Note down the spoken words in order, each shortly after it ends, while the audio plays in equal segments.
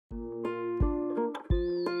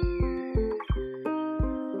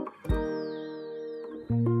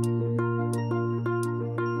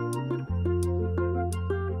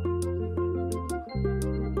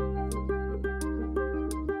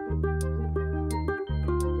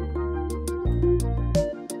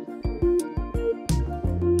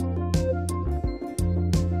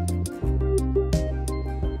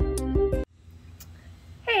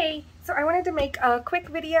to make a quick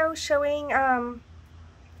video showing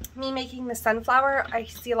me making the sunflower. I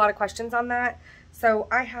see a lot of questions on that. So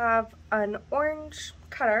I have an orange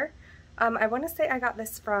cutter. I want to say I got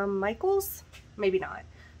this from Michael's, maybe not.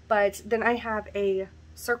 But then I have a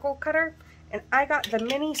circle cutter, and I got the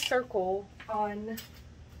mini circle on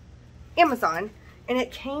Amazon, and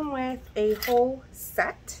it came with a whole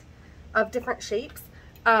set of different shapes.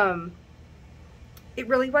 It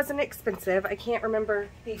really wasn't expensive. I can't remember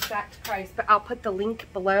the exact price, but I'll put the link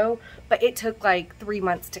below. But it took like 3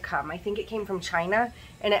 months to come. I think it came from China,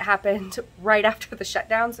 and it happened right after the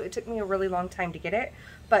shutdown, so it took me a really long time to get it,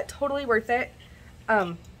 but totally worth it.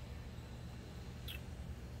 I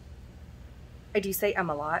do say a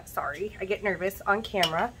lot, sorry. I get nervous on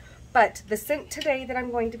camera. But the scent today that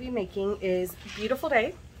I'm going to be making is Beautiful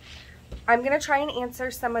Day. I'm going to try and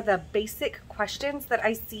answer some of the basic questions that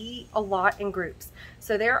I see a lot in groups.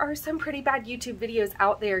 So there are some pretty bad YouTube videos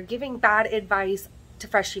out there giving bad advice to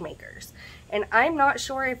Freshie makers. And I'm not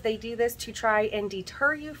sure if they do this to try and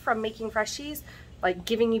deter you from making Freshies, like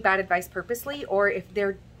giving you bad advice purposely, or if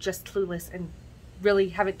they're just clueless and really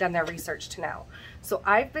haven't done their research to know. So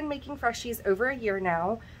I've been making Freshies over a year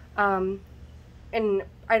now. And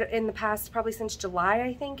in the past, probably since July,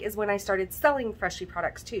 I think, is when I started selling Freshie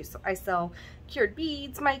products too. So I sell cured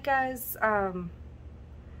beads, micas,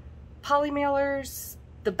 poly mailers,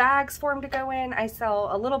 the bags for them to go in. I sell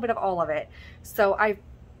a little bit of all of it. So I've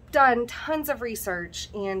done tons of research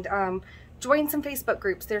and joined some Facebook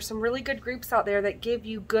groups. There's some really good groups out there that give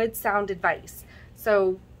you good sound advice.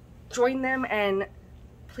 So join them, and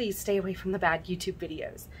please stay away from the bad YouTube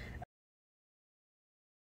videos.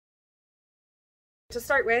 To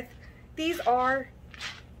start with, these are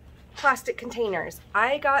plastic containers.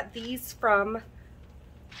 I got these from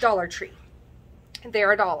Dollar Tree.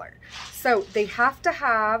 They're $1. So they have to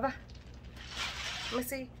have, let me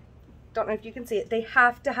see, don't know if you can see it, they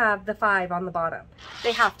have to have the 5 on the bottom.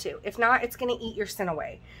 They have to. If not, it's going to eat your scent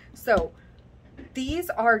away. So these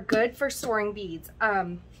are good for storing beads.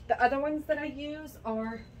 The other ones that I use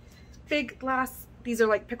are big glass. These are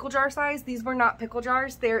like pickle jar size. These were not pickle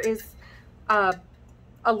jars. There is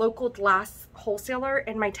a local glass wholesaler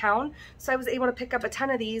in my town, so I was able to pick up a ton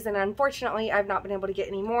of these, and unfortunately I've not been able to get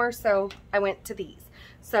any more, so I went to these.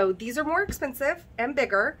 So these are more expensive and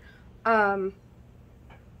bigger, but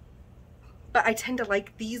I tend to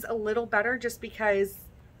like these a little better just because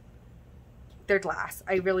they're glass.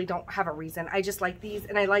 I really don't have a reason. I just like these,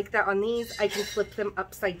 and I like that on these I can flip them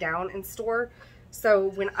upside down and store. So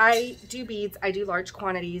when I do beads, I do large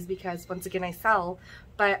quantities because once again I sell,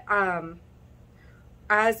 but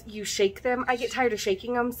as you shake them, I get tired of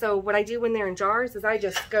shaking them. So what I do when they're in jars is I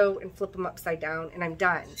just go and flip them upside down, and I'm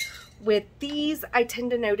done. With these, I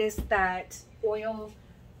tend to notice that oil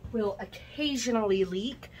will occasionally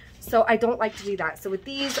leak. So I don't like to do that. So with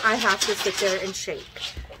these, I have to sit there and shake.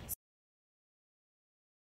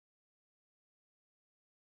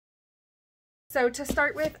 So to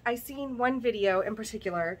start with, I seen one video in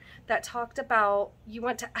particular that talked about you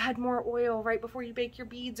want to add more oil right before you bake your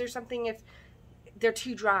beads or something if they're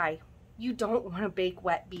too dry. You don't want to bake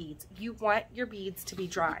wet beads. You want your beads to be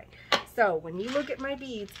dry. So when you look at my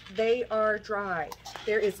beads, they are dry.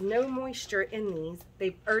 There is no moisture in these.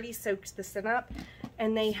 They've already soaked the scent up,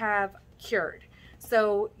 and they have cured.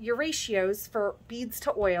 So your ratios for beads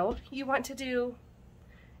to oil, you want to do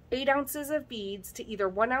 8 ounces of beads to either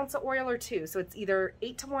 1 ounce of oil or 2. So it's either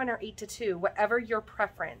 8 to 1 or 8 to 2, whatever your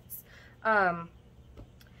preference.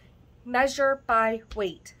 Measure by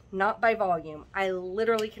weight, not by volume. I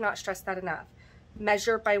literally cannot stress that enough.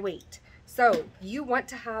 Measure by weight. So you want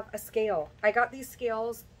to have a scale. I got these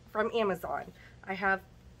scales from Amazon. I have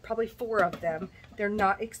probably 4 of them. They're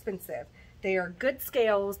not expensive. They are good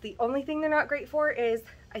scales. The only thing they're not great for is,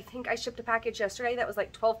 I think I shipped a package yesterday that was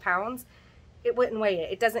like 12 pounds. It wouldn't weigh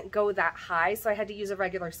it. It doesn't go that high, so I had to use a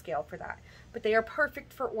regular scale for that. But they are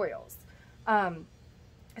perfect for oils.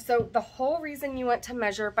 So the whole reason you want to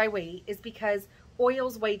measure by weight is because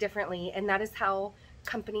oils weigh differently, and that is how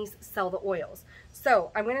companies sell the oils.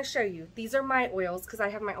 So I'm going to show you. These are my oils because I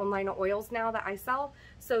have my own line of oils now that I sell.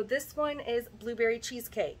 So this one is blueberry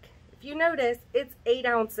cheesecake. If you notice, it's 8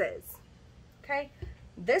 ounces. Okay.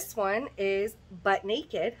 This one is butt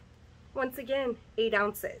naked. Once again, 8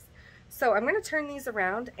 ounces. So I'm going to turn these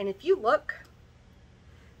around, and if you look,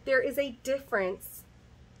 there is a difference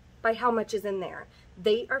by how much is in there.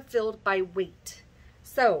 They are filled by weight.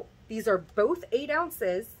 So these are both 8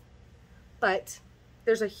 ounces, but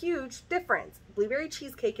there's a huge difference. Blueberry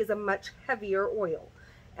cheesecake is a much heavier oil,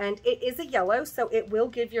 and it is a yellow, so it will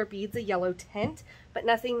give your beads a yellow tint, but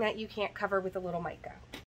nothing that you can't cover with a little mica.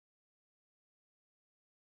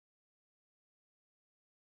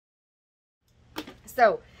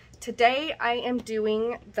 So today I am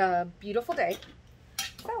doing the beautiful day.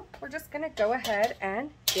 So we're just gonna go ahead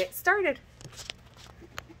and get started.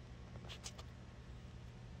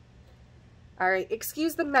 All right,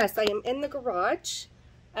 excuse the mess. I am in the garage.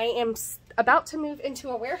 I am about to move into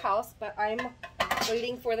a warehouse, but I'm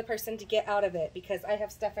waiting for the person to get out of it because I have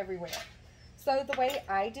stuff everywhere. So the way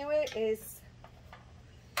I do it is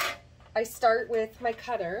I start with my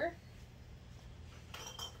cutter.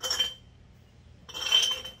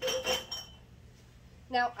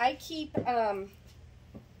 Now I keep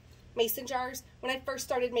mason jars. When I first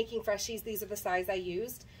started making Freshies, these are the size I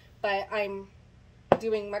used, but I'm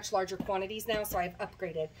doing much larger quantities now, so I've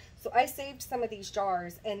upgraded. So I saved some of these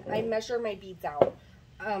jars and I measure my beads out.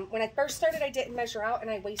 When I first started, I didn't measure out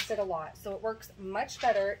and I wasted a lot. So it works much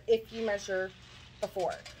better if you measure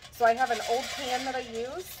before. So I have an old pan that I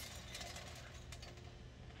use.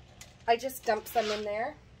 I just dump some in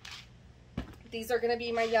there. These are going to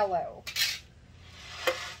be my yellow.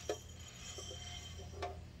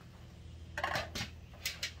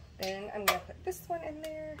 Then I'm going to put this one in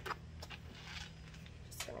there.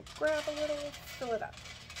 Just going to grab a little, fill it up.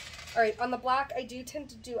 All right, on the black, I do tend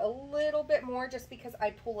to do a little bit more just because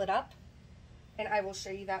I pull it up, and I will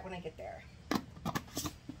show you that when I get there.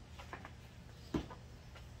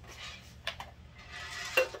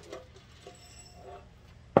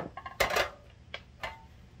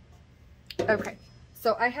 Okay,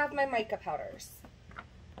 so I have my mica powders.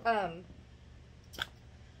 I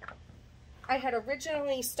had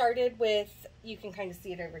originally started with, you can kind of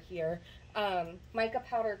see it over here, mica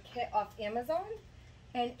powder kit off Amazon,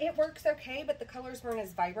 and it works okay, but the colors weren't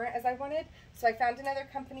as vibrant as I wanted. So I found another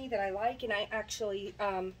company that I like, and I actually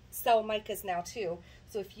sell micas now too.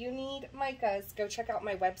 So if you need micas, go check out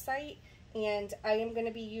my website, and I am going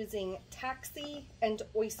to be using Taxi and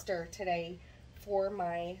Oyster today for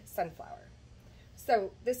my sunflower.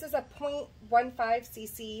 So this is a 0.15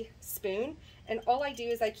 cc spoon, and all I do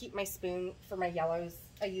is I keep my spoon for my yellows.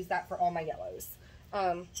 I use that for all my yellows.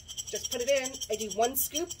 Just put it in, I do one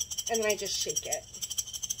scoop, and then I just shake it.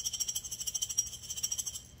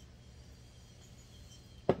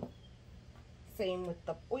 Same with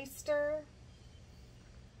the oyster.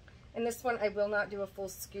 And this one I will not do a full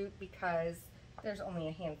scoop because there's only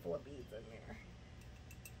a handful of beads in there.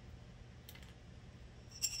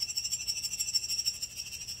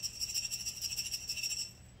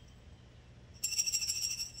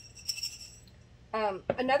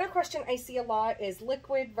 Another question I see a lot is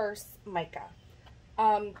liquid versus mica.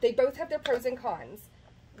 They both have their pros and cons.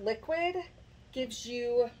 Liquid gives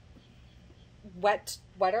you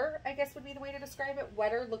wetter, I guess would be the way to describe it,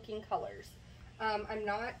 wetter looking colors. I'm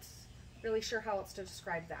not really sure how else to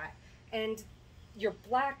describe that. And your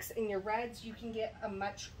blacks and your reds, you can get a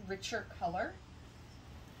much richer color.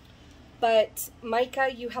 But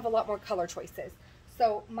mica, you have a lot more color choices.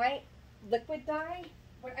 So my liquid dye,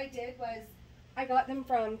 what I did was I got them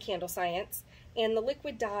from Candle Science, and the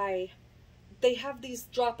liquid dye, they have these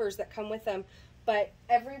droppers that come with them, but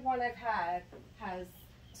every one I've had has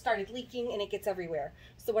started leaking and it gets everywhere.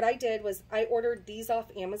 So what I did was I ordered these off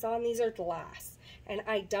Amazon. These are glass, and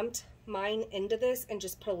I dumped mine into this and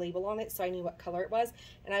just put a label on it so I knew what color it was,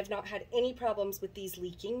 and I've not had any problems with these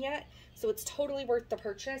leaking yet. So it's totally worth the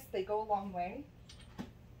purchase. They go a long way,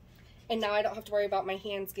 and now I don't have to worry about my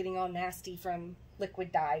hands getting all nasty from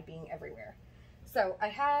liquid dye being everywhere. So I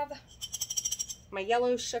have my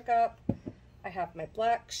yellow shook up, I have my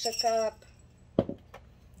black shook up.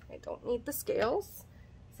 I don't need the scales,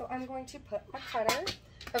 so I'm going to put my cutter.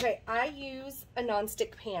 Okay, I use a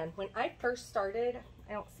nonstick pan. When I first started,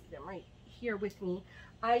 I don't see them right here with me,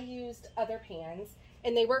 I used other pans,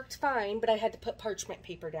 and they worked fine, but I had to put parchment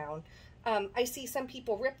paper down. I see some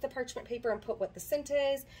people rip the parchment paper and put what the scent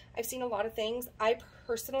is. I've seen a lot of things. I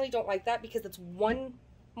personally don't like that because it's one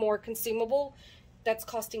more consumable that's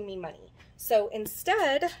costing me money. So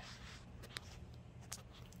instead,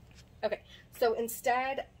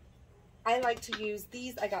 I like to use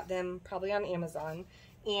these. I got them probably on Amazon,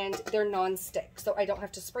 and they're non-stick, so I don't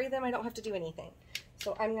have to spray them. I don't have to do anything.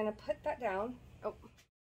 So I'm going to put that down. Oh.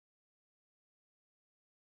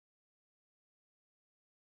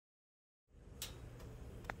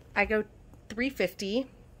 I go 350,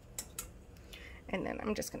 and then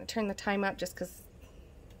I'm just going to turn the time up just because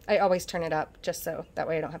I always turn it up just so that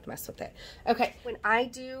way I don't have to mess with it. Okay, when I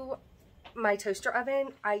do my toaster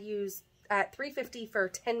oven, I use at 350 for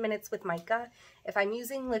 10 minutes with mica. If I'm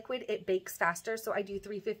using liquid, it bakes faster, so I do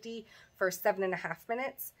 350 for 7.5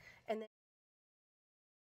 minutes. And then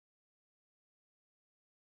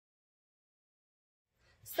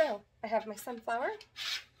so I have my sunflower.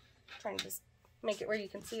 I'm trying to just make it where you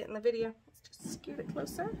can see it in the video. Let's just scoot it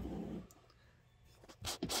closer.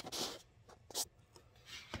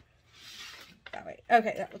 That way.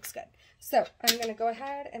 Okay, that looks good. So I'm going to go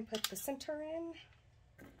ahead and put the center in.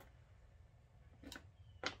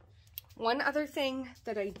 One other thing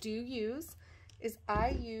that I do use is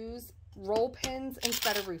I use roll pins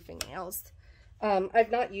instead of roofing nails.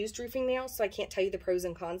 I've not used roofing nails, so I can't tell you the pros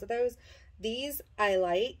and cons of those. These I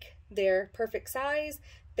like. They're perfect size.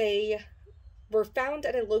 They were found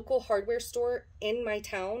at a local hardware store in my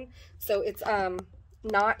town. So it's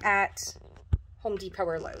not at Home Depot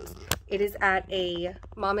or Lowe's. It is at a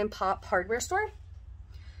mom and pop hardware store.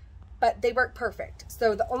 But they work perfect.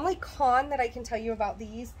 So the only con that I can tell you about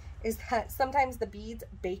these is that sometimes the beads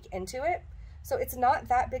bake into it. So it's not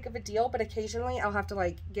that big of a deal, but occasionally I'll have to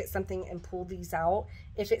like get something and pull these out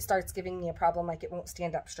if it starts giving me a problem, like it won't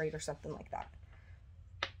stand up straight or something like that.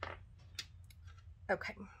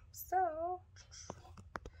 Okay, so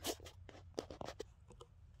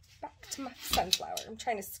back to my sunflower. I'm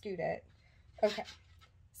trying to scoot it. Okay,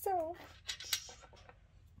 so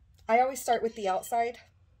I always start with the outside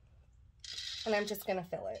and I'm just gonna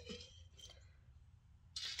fill it.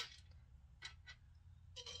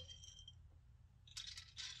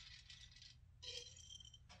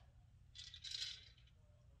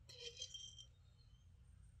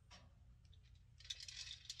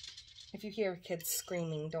 If you hear kids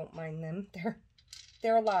screaming, don't mind them.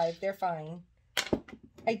 They're alive. They're fine.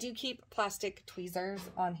 I do keep plastic tweezers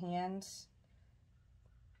on hand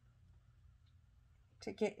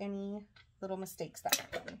to get any little mistakes that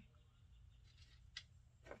happen.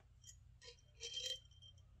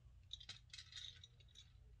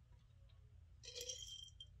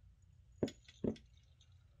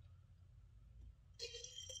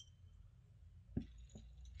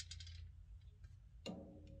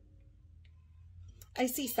 I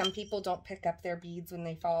see some people don't pick up their beads when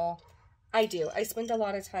they fall. I do. I spend a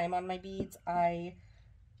lot of time on my beads.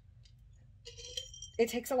 It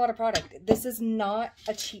takes a lot of product. This is not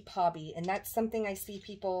a cheap hobby, and that's something I see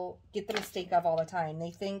people get the mistake of all the time. They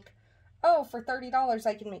think, oh, for $30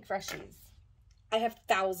 I can make Freshies. I have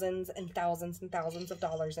thousands and thousands and thousands of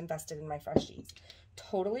dollars invested in my Freshies.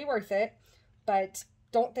 Totally worth it, but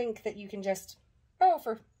don't think that you can just, oh,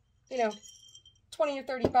 for, you know, 20 or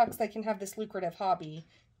 30 bucks I can have this lucrative hobby.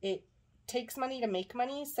 It takes money to make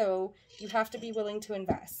money, so you have to be willing to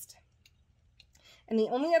invest. And the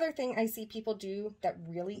only other thing I see people do that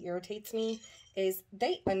really irritates me is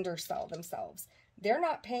they undersell themselves. They're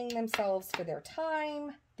not paying themselves for their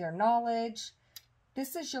time, their knowledge.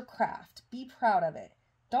 This is your craft. Be proud of it.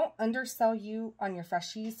 Don't undersell you on your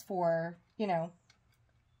Freshies for, you know,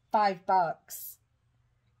 $5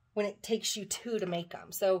 when it takes you $2 to make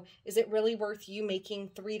them. So is it really worth you making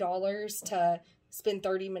 $3 to spend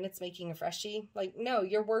 30 minutes making a Freshie? Like, no,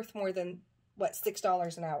 you're worth more than, what,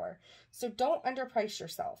 $6 an hour. So don't underprice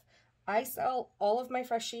yourself. I sell all of my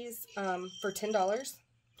Freshies for $10.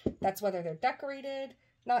 That's whether they're decorated,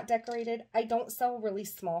 not decorated. I don't sell really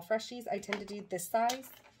small Freshies. I tend to do this size.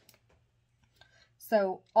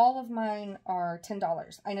 So all of mine are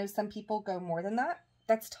 $10. I know some people go more than that.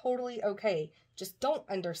 That's totally okay. Just don't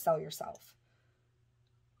undersell yourself.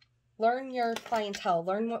 Learn your clientele.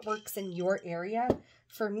 Learn what works in your area.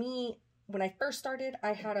 For me, when I first started,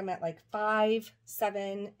 I had them at like 5,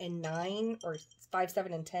 7, and 9, or 5,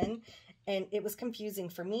 7, and 10. And it was confusing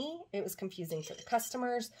for me. It was confusing for the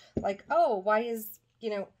customers. Like, oh, why is, you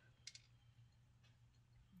know,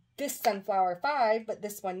 this sunflower 5, but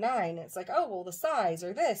this one 9? And it's like, oh, well, the size,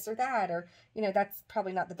 or this, or that, or, you know, that's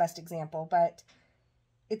probably not the best example, but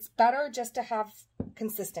it's better just to have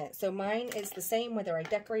consistent. So mine is the same whether I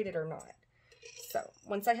decorate it or not. So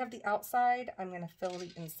once I have the outside, I'm going to fill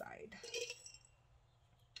the inside.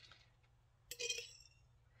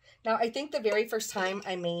 Now, I think the very first time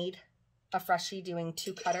I made a Freshie doing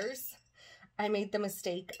 2 cutters, I made the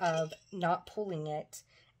mistake of not pulling it.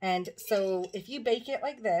 And so if you bake it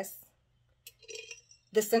like this,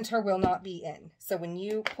 the center will not be in. So when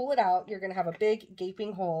you pull it out, you're going to have a big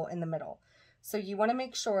gaping hole in the middle. So you want to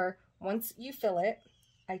make sure once you fill it,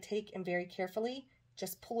 I take and very carefully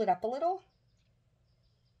just pull it up a little.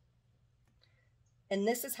 And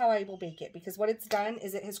this is how I will bake it, because what it's done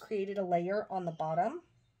is it has created a layer on the bottom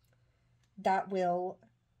that will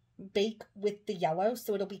bake with the yellow,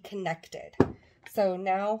 so it'll be connected. So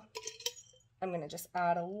now I'm going to just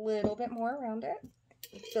add a little bit more around it,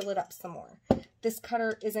 fill it up some more. This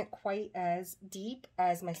cutter isn't quite as deep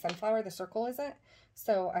as my sunflower, the circle isn't,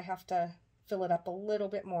 so I have to fill it up a little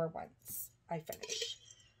bit more once I finish.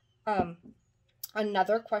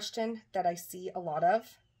 Another question that I see a lot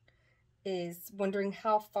of is wondering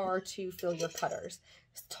how far to fill your cutters.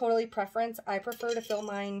 It's totally preference. I prefer to fill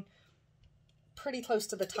mine pretty close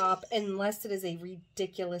to the top unless it is a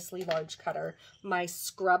ridiculously large cutter. My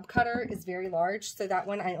scrub cutter is very large, so that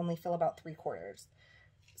one I only fill about 3/4.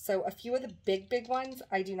 So a few of the big ones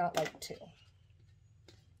I do not like to.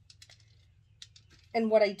 And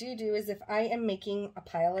what I do is if I am making a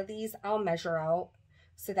pile of these, I'll measure out,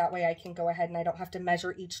 so that way I can go ahead and I don't have to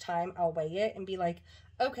measure each time. I'll weigh it and be like,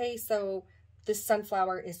 okay, so this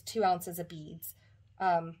sunflower is 2 ounces of beads.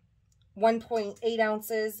 1.8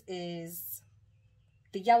 ounces is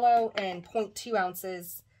the yellow, and 0.2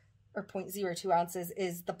 ounces or 0.02 ounces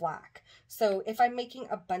is the black. So if I'm making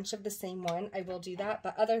a bunch of the same one, I will do that.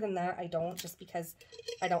 But other than that, I don't, just because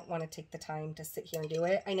I don't want to take the time to sit here and do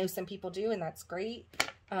it. I know some people do, and that's great.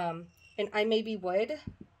 And I maybe would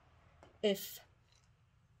if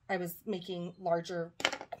I was making larger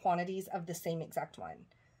quantities of the same exact one.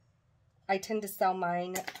 I tend to sell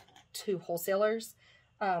mine to wholesalers.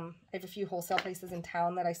 I have a few wholesale places in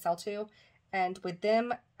town that I sell to. And with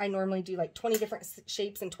them, I normally do like 20 different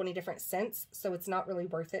shapes and 20 different scents. So it's not really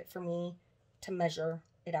worth it for me to measure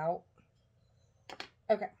it out.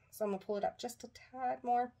 Okay, so I'm going to pull it up just a tad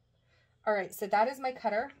more. All right, so that is my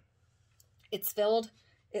cutter. It's filled.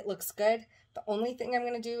 It looks good. The only thing I'm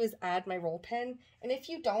going to do is add my roll pin. And if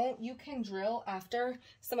you don't, you can drill after.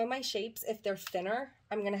 Some of my shapes, if they're thinner,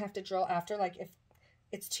 I'm going to have to drill after. Like if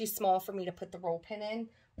it's too small for me to put the roll pin in,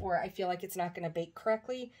 or I feel like it's not going to bake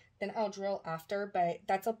correctly, then I'll drill after, but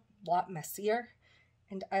that's a lot messier,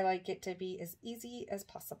 and I like it to be as easy as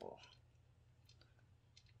possible.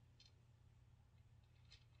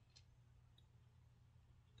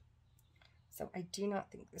 So I do not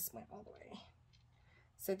think this went all the way.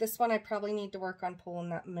 So this one I probably need to work on pulling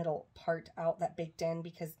that middle part out that baked in,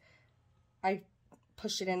 because I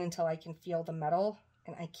pushed it in until I can feel the metal,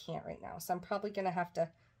 and I can't right now. So I'm probably going to have to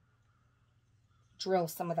drill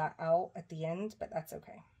some of that out at the end, but that's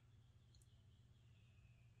okay.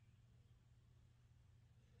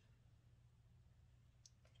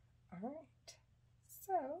 All right,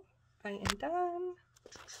 so I am done.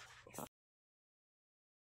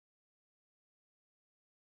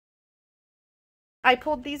 I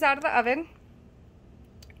pulled these out of the oven.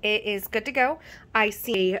 It is good to go. I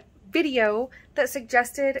see a video that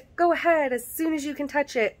suggested go ahead as soon as you can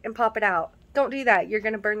touch it and pop it out. Don't do that. You're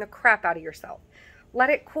going to burn the crap out of yourself. Let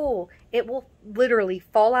it cool. It will literally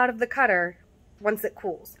fall out of the cutter once it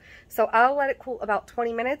cools. So I'll let it cool about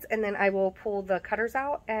 20 minutes, and then I will pull the cutters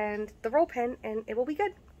out and the roll pin, and it will be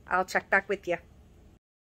good. I'll check back with you.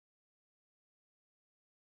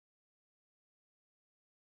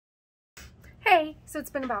 Hey, so it's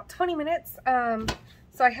been about 20 minutes.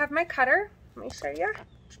 So I have my cutter. Let me show you.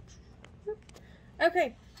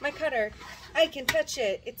 Okay, my cutter. I can touch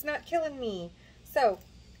it. It's not killing me. So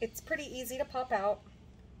it's pretty easy to pop out.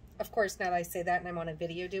 Of course, now that I say that and I'm on a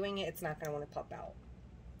video doing it, it's not going to want to pop out.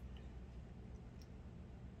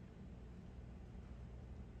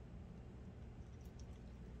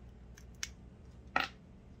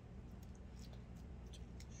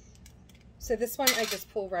 So this one I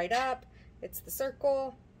just pull right up. It's the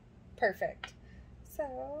circle. Perfect.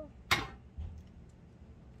 So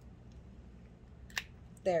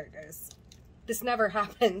there it goes. This never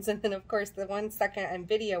happens, and then of course the 1 second I'm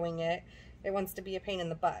videoing it, it wants to be a pain in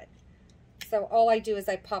the butt. So all I do is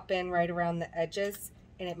I pop in right around the edges,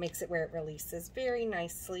 and it makes it where it releases very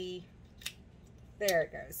nicely. There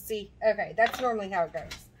it goes. See? Okay, that's normally how it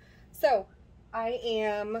goes. So I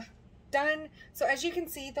am done. So as you can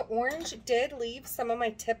see, the orange did leave some of my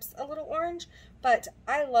tips a little orange, but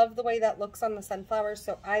I love the way that looks on the sunflower,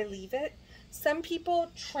 so I leave it. Some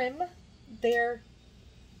people trim their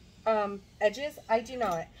edges. I do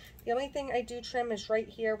not. The only thing I do trim is right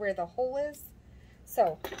here where the hole is.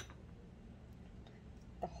 So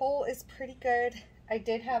the hole is pretty good. I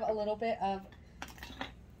did have a little bit of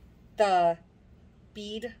the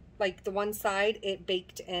bead, like the one side, it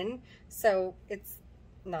baked in, so it's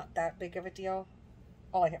not that big of a deal.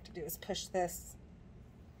 All I have to do is push this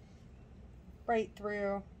right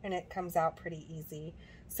through, and it comes out pretty easy.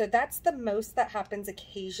 So that's the most that happens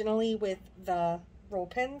occasionally with the roll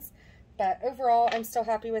pins, but overall I'm still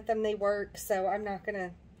happy with them. They work, so I'm not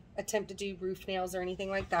gonna attempt to do roof nails or anything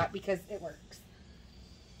like that because it works.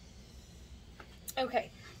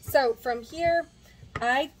 Okay, so from here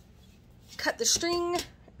I cut the string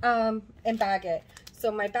and bag it. So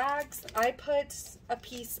my bags, I put a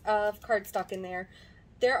piece of cardstock in there.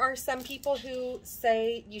 There are some people who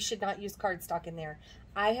say you should not use cardstock in there.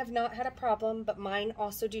 I have not had a problem, but mine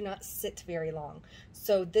also do not sit very long.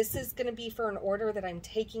 So this is going to be for an order that I'm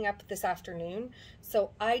taking up this afternoon.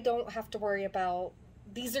 So I don't have to worry about,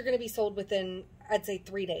 these are going to be sold within, I'd say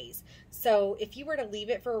 3 days. So if you were to leave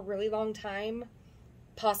it for a really long time,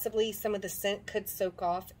 possibly some of the scent could soak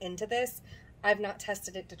off into this. I've not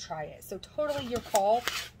tested it to try it. So totally your call.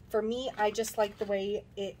 For me, I just like the way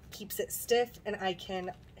it keeps it stiff and I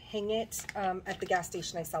can hang it at the gas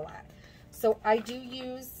station I sell at. So I do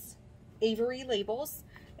use Avery labels,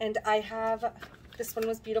 and I have, this one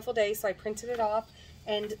was Beautiful Day, so I printed it off.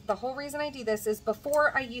 And the whole reason I do this is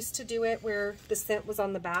before I used to do it where the scent was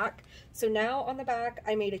on the back. So now on the back,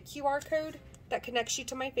 I made a QR code that connects you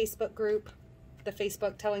to my Facebook group, the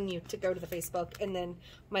Facebook telling you to go to the Facebook, and then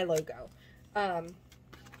my logo.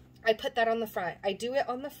 I put that on the front. I do it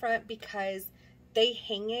on the front because they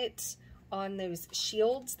hang it on those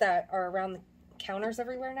shields that are around the counters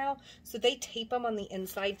everywhere now. So they tape them on the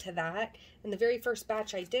inside to that. And the very first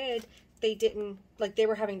batch I did, they didn't, like they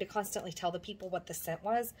were having to constantly tell the people what the scent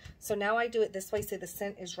was. So now I do it this way so the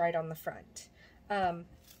scent is right on the front.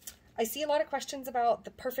 I see a lot of questions about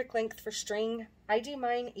the perfect length for string. I do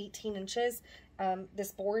mine 18 inches.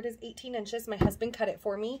 This board is 18 inches. My husband cut it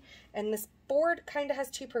for me. And this board kind of has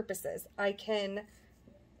two purposes. I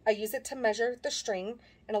use it to measure the string.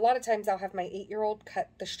 And a lot of times I'll have my 8-year-old cut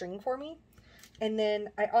the string for me. And then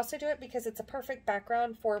I also do it because it's a perfect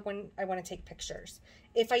background for when I want to take pictures.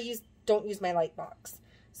 If I don't use my light box.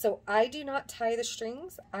 So I do not tie the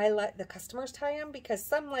strings. I let the customers tie them because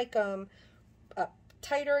some like them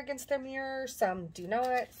tighter against their mirror, some do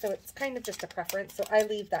not. So it's kind of just a preference. So I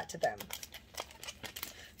leave that to them.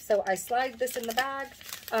 So I slide this in the bag.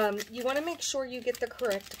 You want to make sure you get the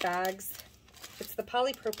correct bags. It's the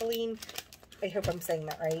polypropylene. I hope I'm saying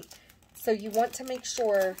that right. So you want to make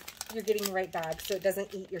sure you're getting the right bag so it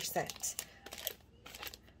doesn't eat your scent.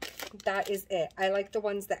 That is it. I like the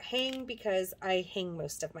ones that hang because I hang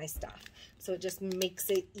most of my stuff. So it just makes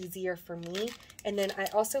it easier for me. And then I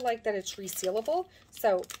also like that it's resealable.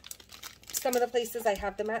 So some of the places I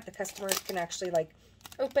have them at, the customers can actually like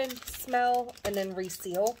open, smell, and then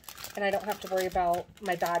reseal. And I don't have to worry about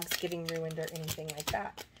my bags getting ruined or anything like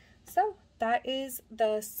that. So that is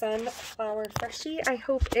the Sunflower Freshie. I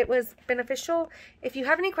hope it was beneficial. If you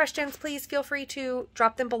have any questions, please feel free to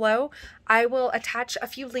drop them below. I will attach a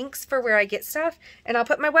few links for where I get stuff, and I'll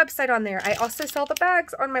put my website on there. I also sell the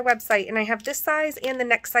bags on my website, and I have this size and the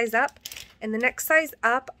next size up. And the next size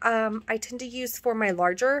up, I tend to use for my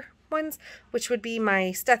larger ones, which would be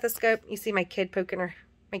my stethoscope. You see my kids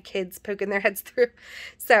poking their heads through.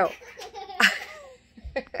 So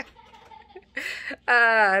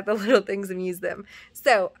the little things amuse them.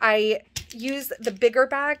 So I use the bigger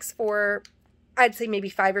bags for, I'd say maybe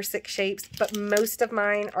 5 or 6 shapes, but most of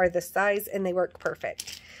mine are this size and they work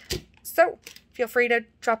perfect. So feel free to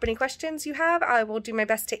drop any questions you have. I will do my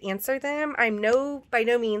best to answer them. I'm by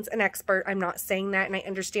no means an expert. I'm not saying that, and I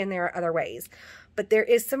understand there are other ways, but there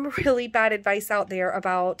is some really bad advice out there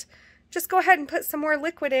about just go ahead and put some more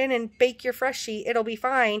liquid in and bake your Freshie. It'll be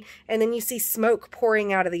fine. And then you see smoke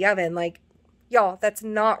pouring out of the oven. Like, y'all, that's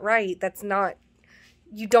not right. That's not,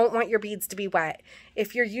 you don't want your beads to be wet.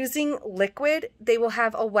 If you're using liquid, they will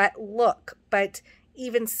have a wet look, but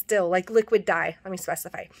even still, like liquid dye, let me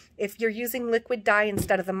specify. If you're using liquid dye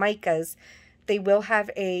instead of the micas, they will have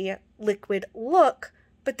a liquid look,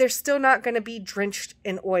 but they're still not going to be drenched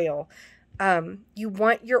in oil. You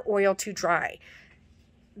want your oil to dry.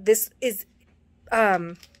 This is,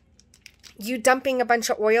 you dumping a bunch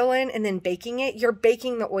of oil in and then baking it, you're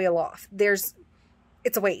baking the oil off.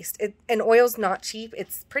 It's a waste. And oil's not cheap.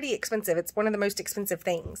 It's pretty expensive. It's one of the most expensive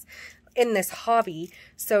things in this hobby.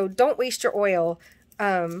 So don't waste your oil.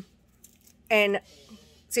 And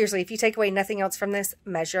seriously, if you take away nothing else from this,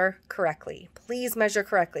 measure correctly. Please measure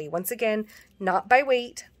correctly. Once again, not by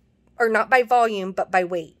weight or not by volume, but by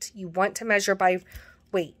weight. You want to measure by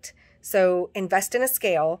weight. So invest in a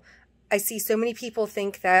scale. I see so many people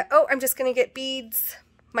think that, oh, I'm just going to get beads,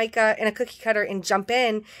 mica, and a cookie cutter and jump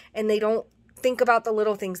in, and they don't think about the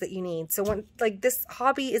little things that you need. So this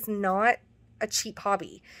hobby is not a cheap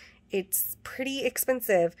hobby. It's pretty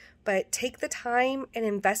expensive, but take the time and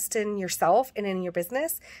invest in yourself and in your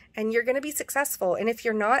business, and you're going to be successful. And if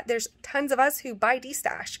you're not, there's tons of us who buy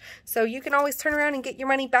D-Stash. So you can always turn around and get your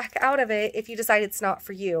money back out of it if you decide it's not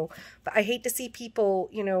for you. But I hate to see people,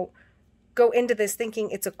 go into this thinking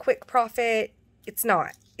it's a quick profit. It's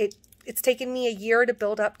not. It's taken me a year to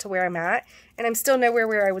build up to where I'm at, and I'm still nowhere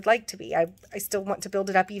where I would like to be. I still want to build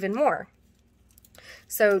it up even more.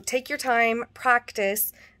 So take your time,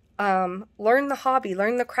 practice. Learn the hobby,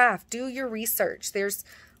 learn the craft, do your research. There's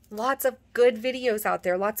lots of good videos out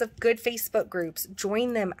there, lots of good Facebook groups.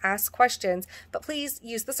 Join them, ask questions, but please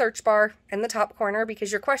use the search bar in the top corner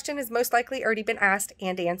because your question has most likely already been asked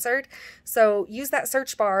and answered. So use that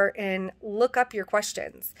search bar and look up your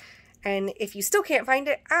questions. And if you still can't find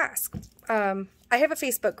it, ask. I have a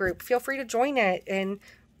Facebook group. Feel free to join it and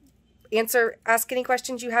ask any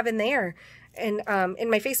questions you have in there. And in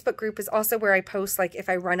my Facebook group is also where I post, like, if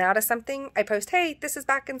I run out of something, I post, hey, this is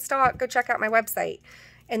back in stock. Go check out my website.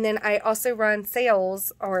 And then I also run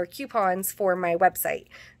sales or coupons for my website.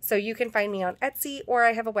 So you can find me on Etsy, or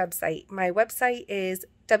I have a website. My website is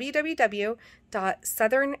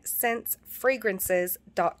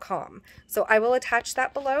www.southernscentsfragrances.com. So I will attach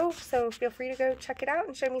that below. So feel free to go check it out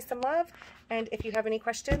and show me some love. And if you have any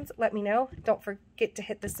questions, let me know. Don't forget to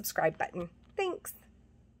hit the subscribe button. Thanks.